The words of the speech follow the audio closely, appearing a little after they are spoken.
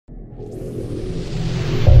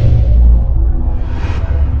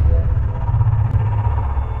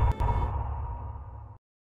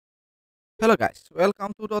Hello guys,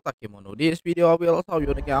 welcome to Dota Kimono. This video I will show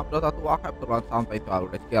you the game Dota 2 archive to run sampai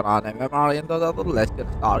 12. Let's get on MMR in Dota 2. Let's get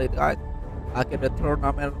started guys. Okay, the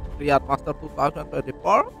tournament Riyadh Master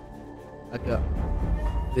 2024. Okay,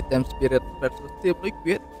 the Team Spirit versus Team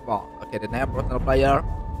Liquid. Well, okay, the name personal player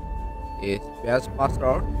is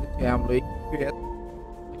Beastmaster. The Team Liquid.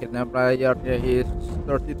 Okay, the name player is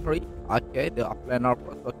 33. Okay, the offlaner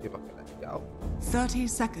perspective. Okay, let's go.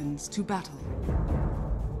 30 seconds to battle.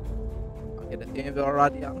 Okay, the team will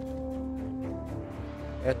Radiant.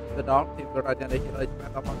 At the dark, team will Radiant is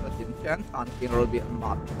management among the team Chance and King Ruby and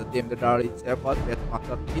Mark. The team the dark is Airport,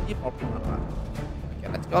 Beastmaster, PD, or Kimono.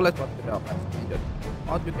 Okay, let's go. Let's watch the offense.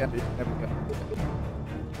 What you can do is navigate.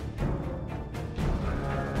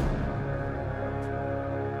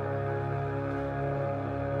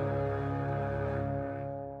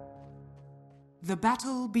 The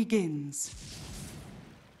battle begins.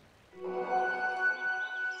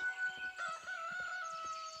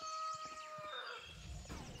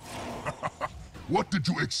 What did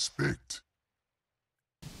you expect?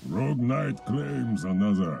 Rogue Knight claims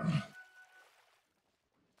another.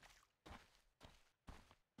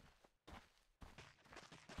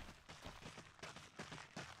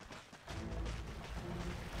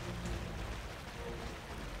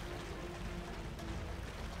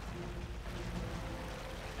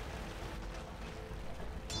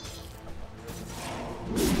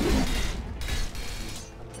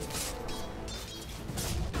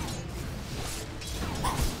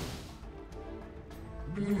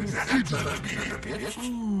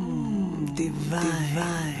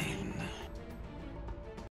 Divine.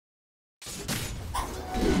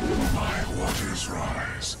 My waters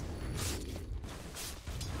rise.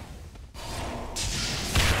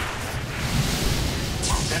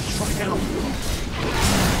 That's what I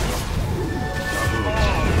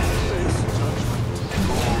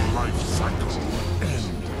Your life cycle ends.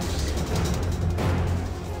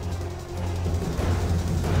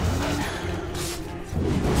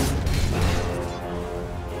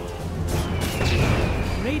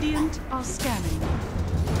 Radiant are scanning.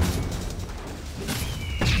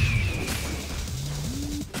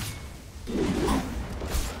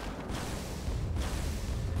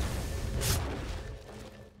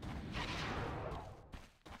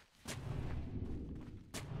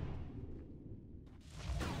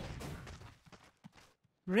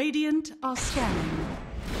 Radiant are scanning.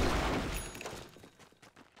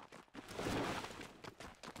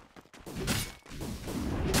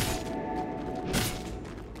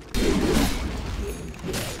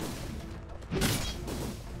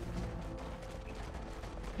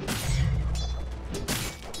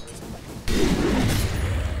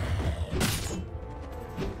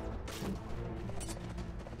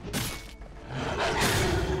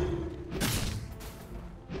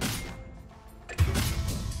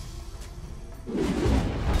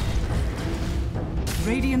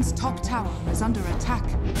 Radiant's top tower is under attack.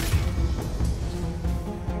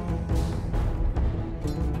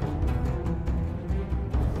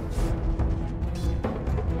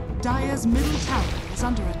 Dire's middle tower is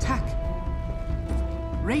under attack.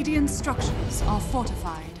 Radiant structures are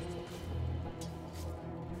fortified.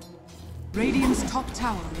 Radiant's top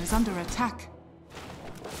tower is under attack.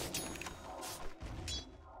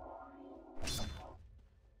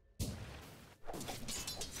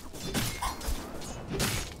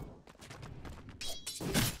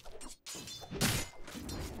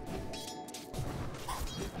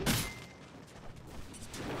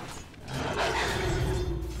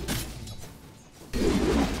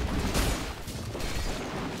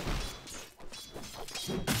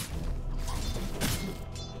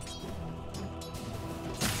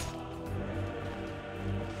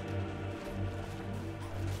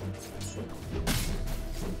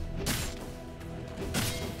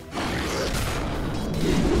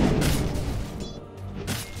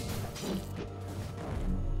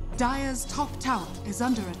 Dire's top tower is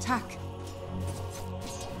under attack.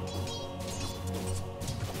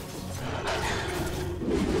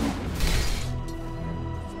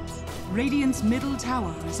 Radiant's middle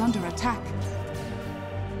tower is under attack.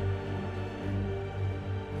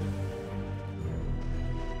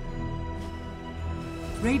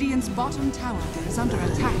 Radiant's bottom tower is under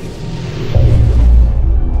attack.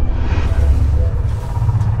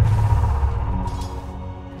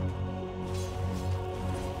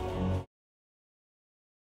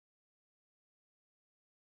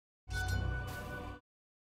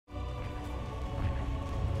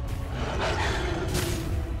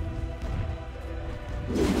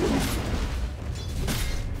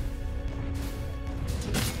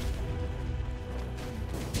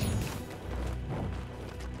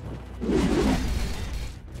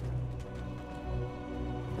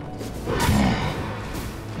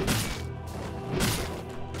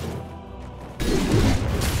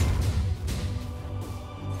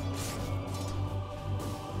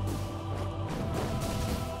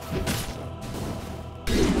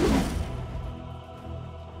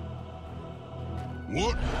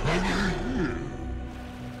 What have we here?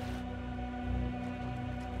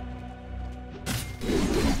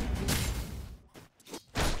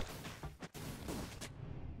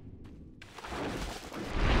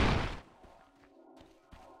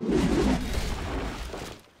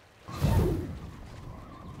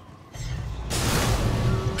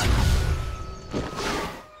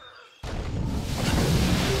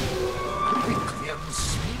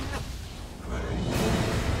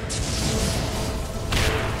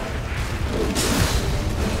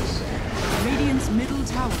 Radiant's middle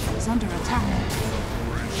tower is under attack.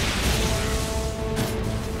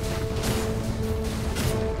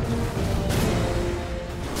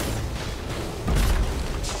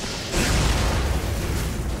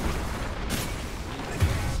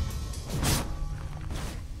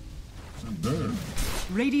 There.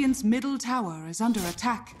 Radiant's middle tower is under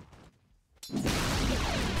attack.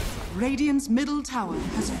 Radiant's middle tower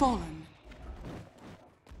has fallen.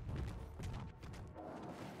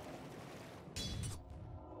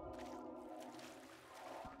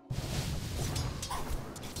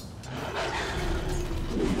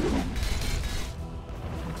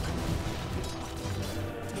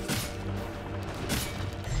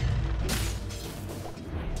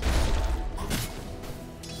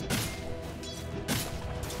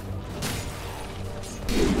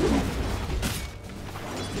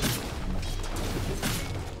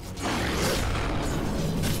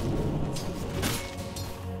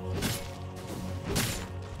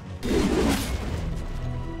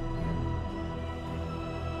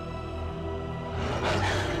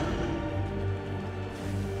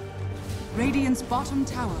 Radiant's bottom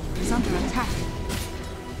tower is under attack.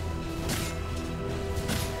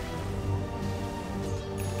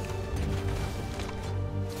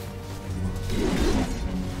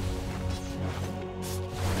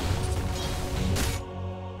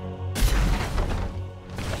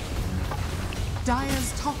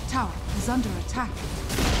 Dire's top tower is under attack.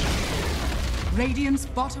 Radiant's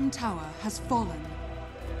bottom tower has fallen.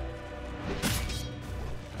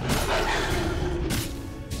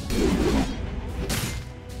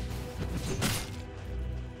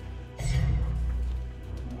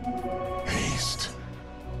 Haste.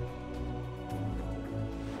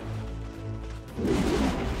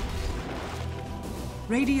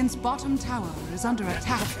 Radiant's bottom tower is under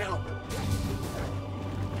attack.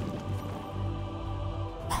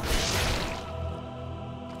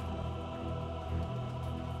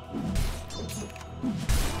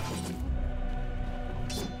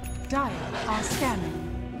 Dire are scanning.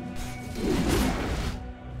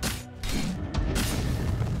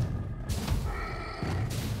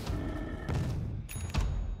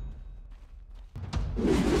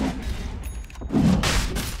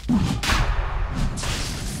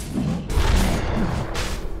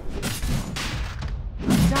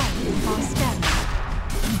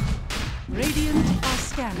 Radiant are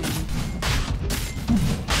scanning.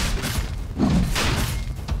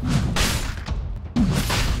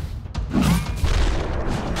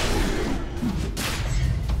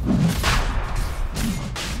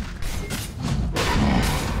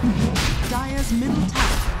 Dire's middle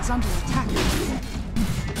tower is under attack.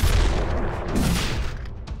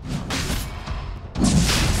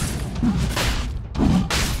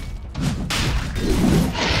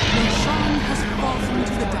 Roshan has fallen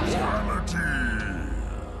to the Dire.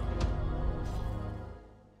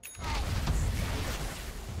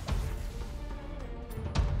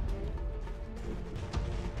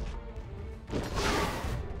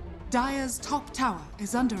 Dire's top tower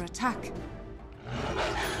is under attack.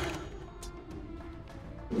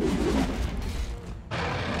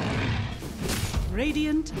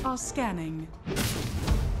 Radiant are scanning.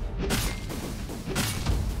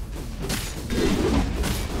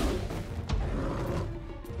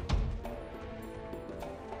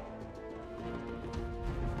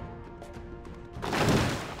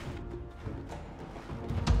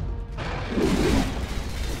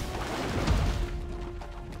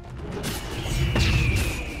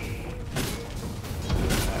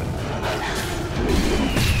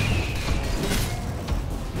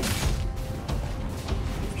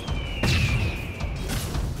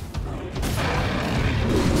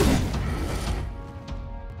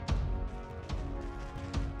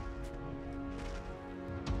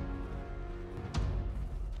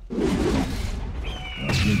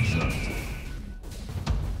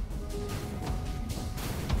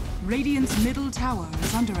 Radiant's middle tower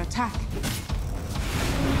is under attack.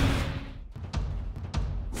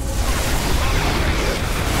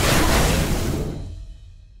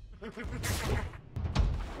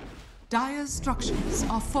 Dire's structures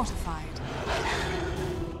are fortified.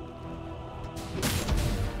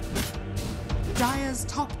 Dire's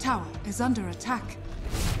top tower is under attack.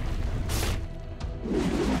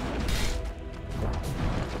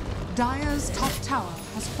 Dire's top tower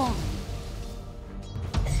has fallen.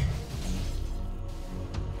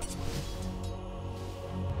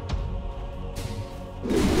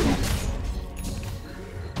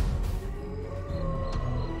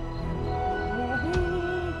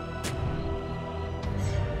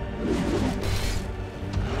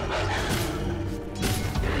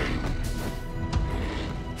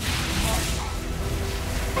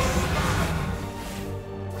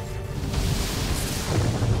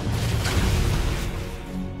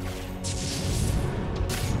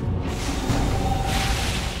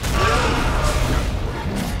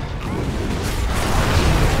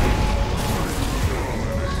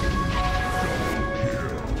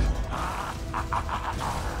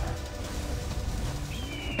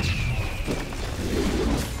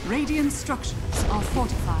 Radiant structures are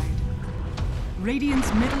fortified.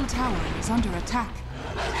 Radiant's middle tower is under attack.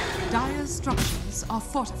 Dire's structures are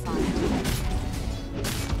fortified.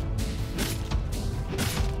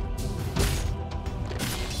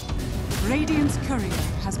 Radiant's courier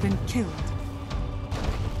has been killed.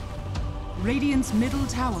 Radiant's middle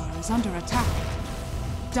tower is under attack.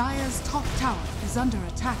 Dire's top tower is under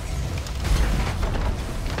attack.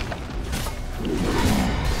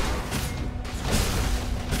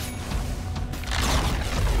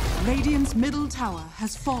 Radiant's middle tower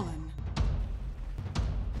has fallen.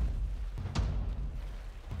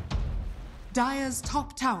 Dire's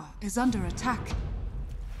top tower is under attack.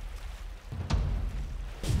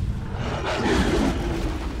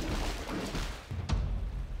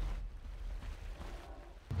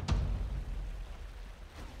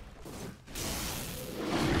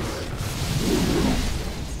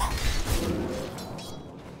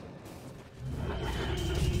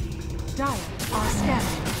 Dire are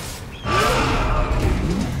scanning.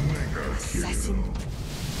 Assassin.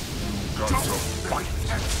 Got to fight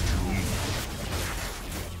at you.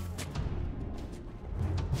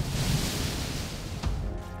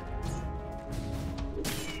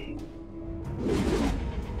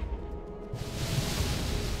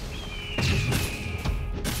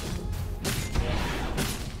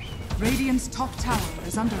 Radiant's top tower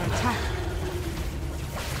is under attack.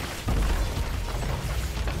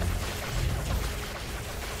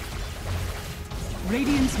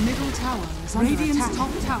 Radiant's middle tower is under attack. Radiant's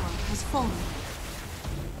top tower has fallen.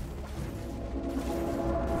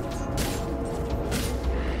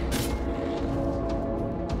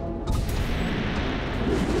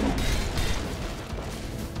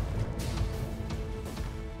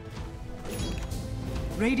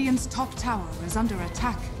 Radiant's top tower is under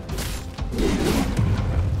attack.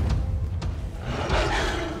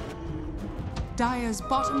 Dire's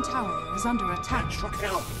bottom tower is under attack.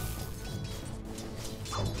 Help.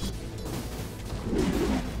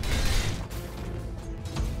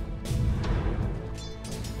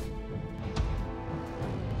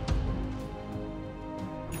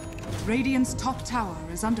 Radiant's top tower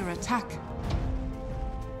is under attack.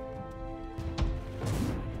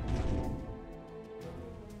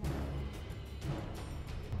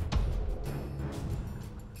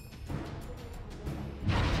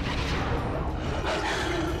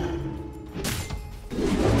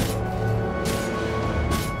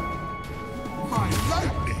 My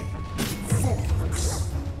lightning forks.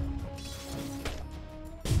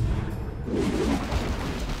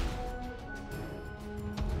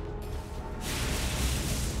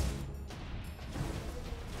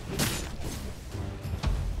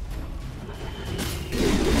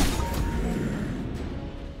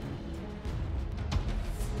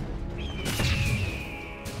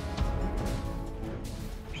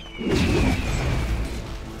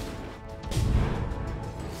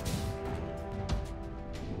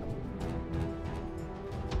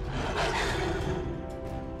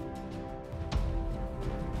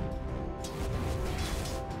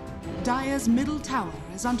 Dire's middle tower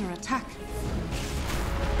is under attack.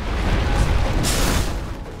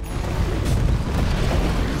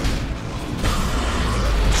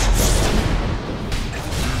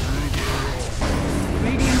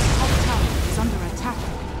 Radiant's top tower is under attack.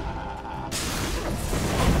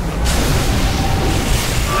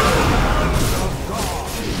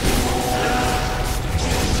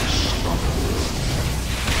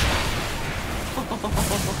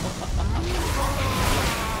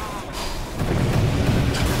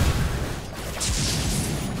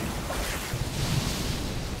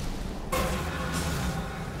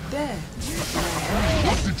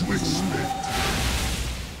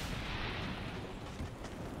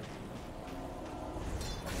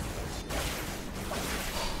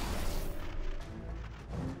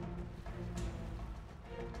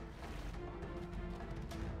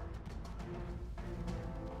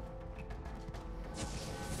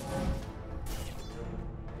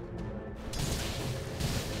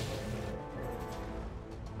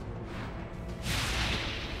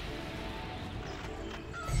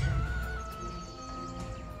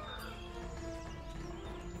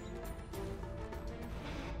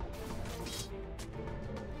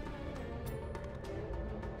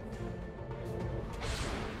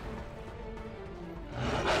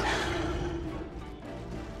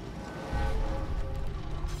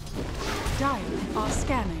 are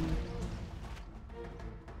scanning.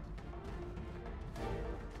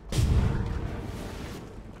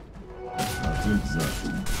 I'll take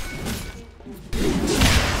that.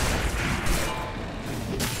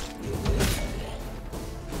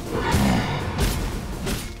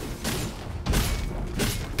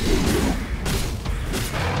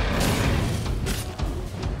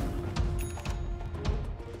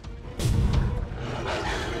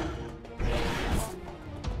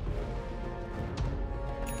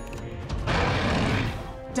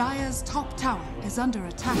 Dire's top tower is under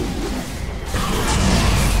attack.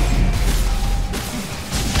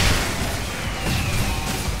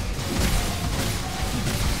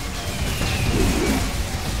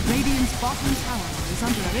 Radiant's bottom tower is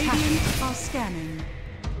under attack. Radiant are scanning.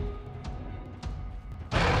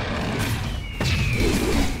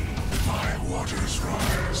 My waters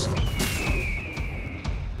rise.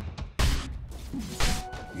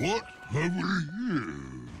 What have we here?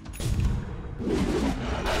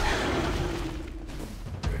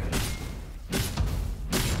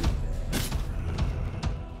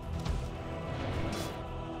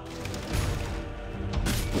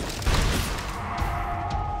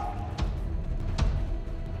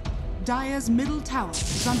 Dire's middle tower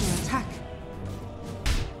is under attack.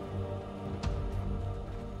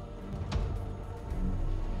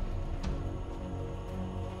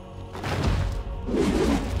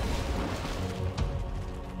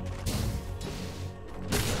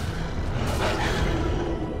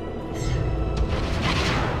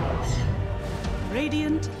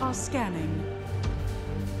 Radiant are scanning.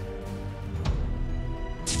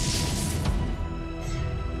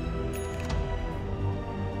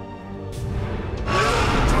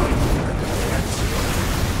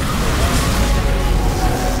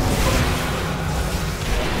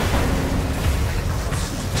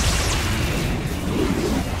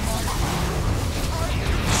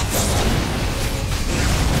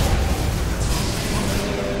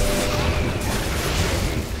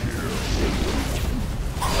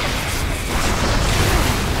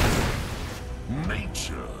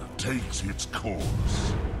 Takes its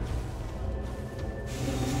course.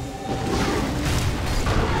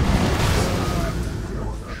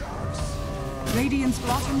 Radiant's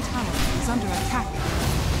bottom tower is under attack.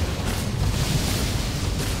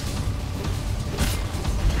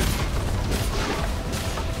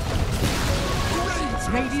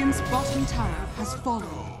 Radiant's bottom tower has fallen.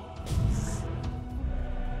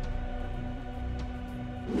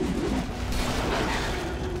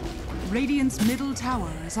 Radiant's middle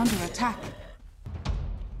tower is under attack.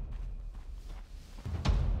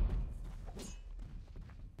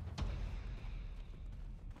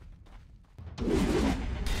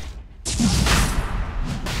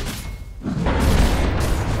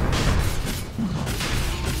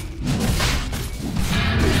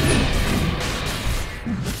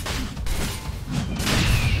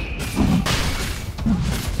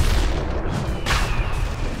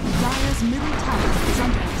 Dire's middle tower is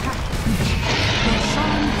under attack.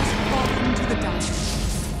 Roshan has fallen to the Dire.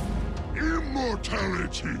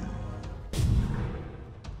 Immortality!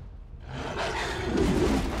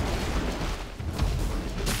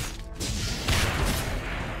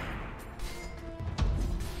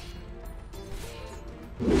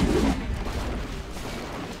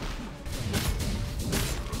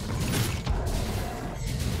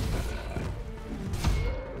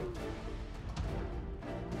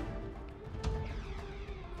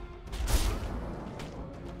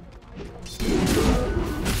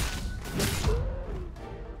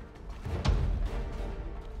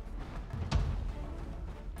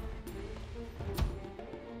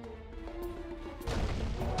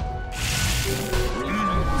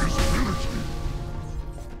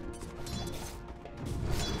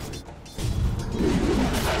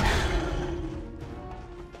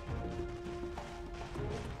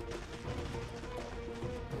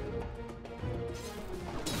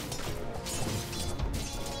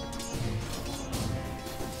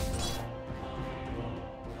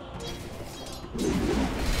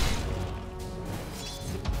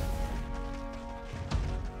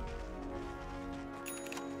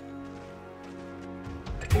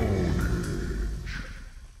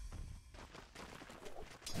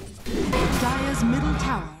 Dire's middle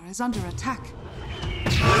tower is under attack.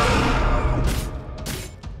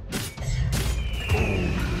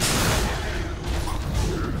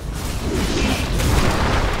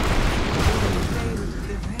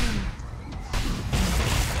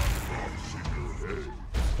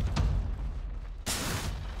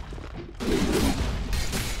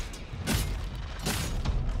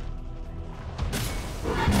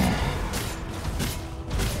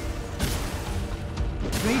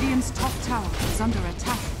 tower is under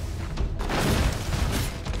attack.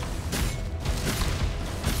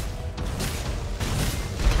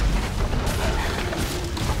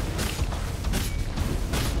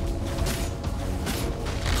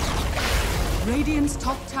 Radiant's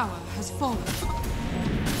top tower has fallen.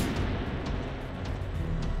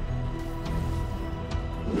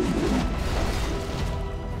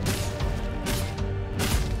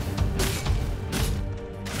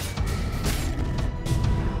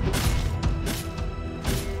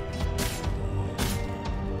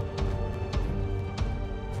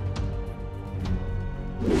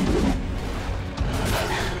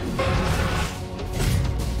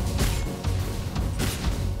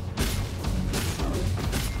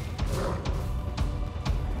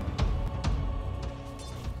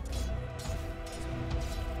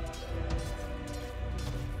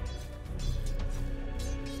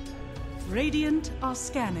 Radiant are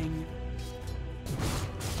scanning.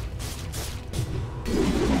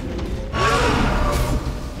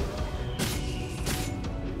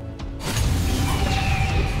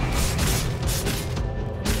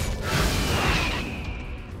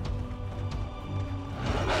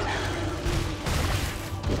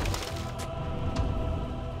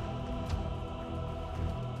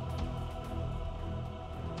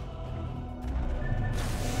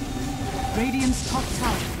 Radiant's top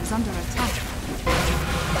tower is under attack.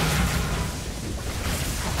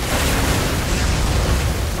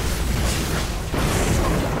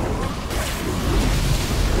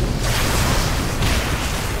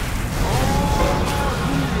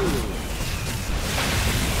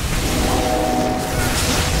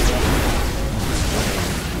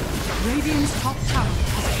 Radiant's top tower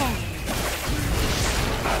has fallen.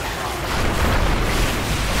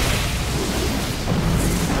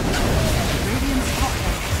 Radiant's top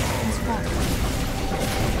tower has fallen.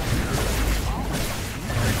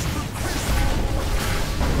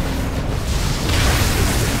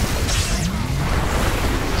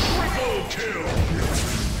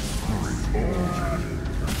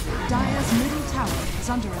 Dire's middle tower is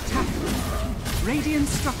under attack. Radiant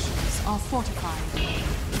structures are fortified.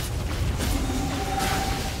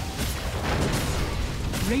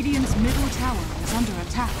 Radiant's middle tower is under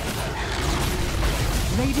attack.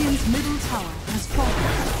 Radiant's middle tower has fallen.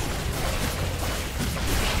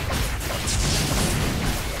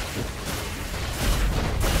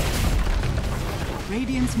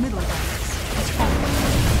 Radiant's middle barracks has fallen.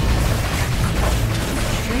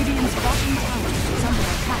 Radiant's bottom tower is under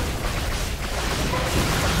attack.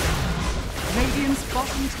 Radiant's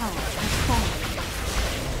bottom tower has fallen.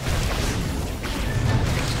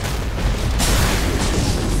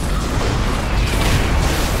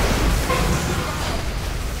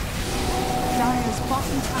 Dire's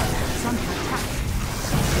bottom tower is under attack.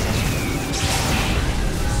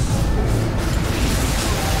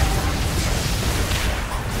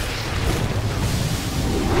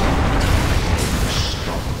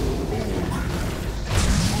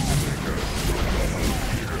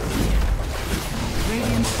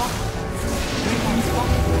 Radiant's bottom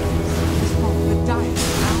is full, but Dire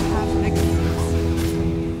now have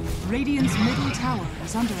victories. Radiant's middle tower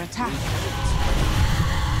is under attack.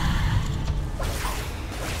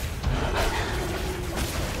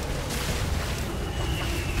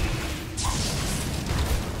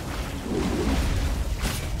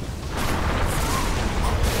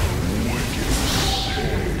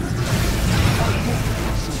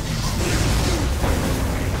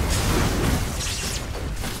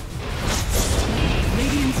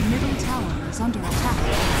 Radiant's middle tower is under attack.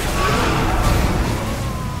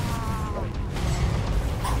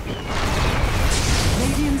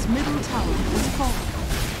 Radiant's middle tower has fallen.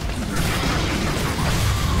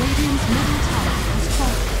 Radiant's middle tower has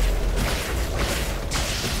fallen.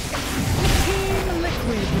 Team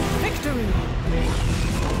Liquid victory!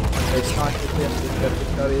 It's not the same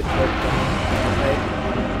victory,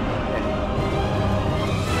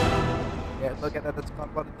 yeah, look at the score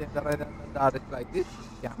for the team that right is like this.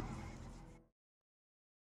 Yeah.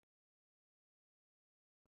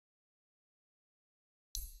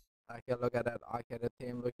 Okay, look at that. Okay, the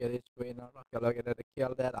team, look at its winner. Okay, look at that.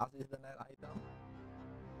 Kill that assist and that item.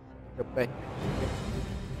 The back.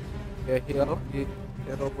 Okay, here is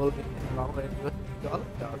terrible in long range with kill.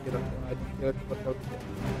 Okay, look at the kill for the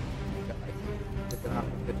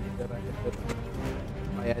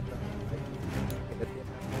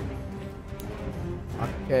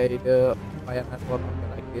okay, the fire network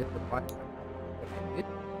like this, the fire network like this.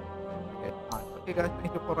 Okay, okay guys,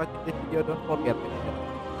 thank you for watching this video. Don't forget to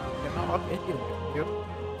channel, okay, see you next video.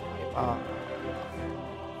 Bye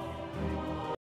bye.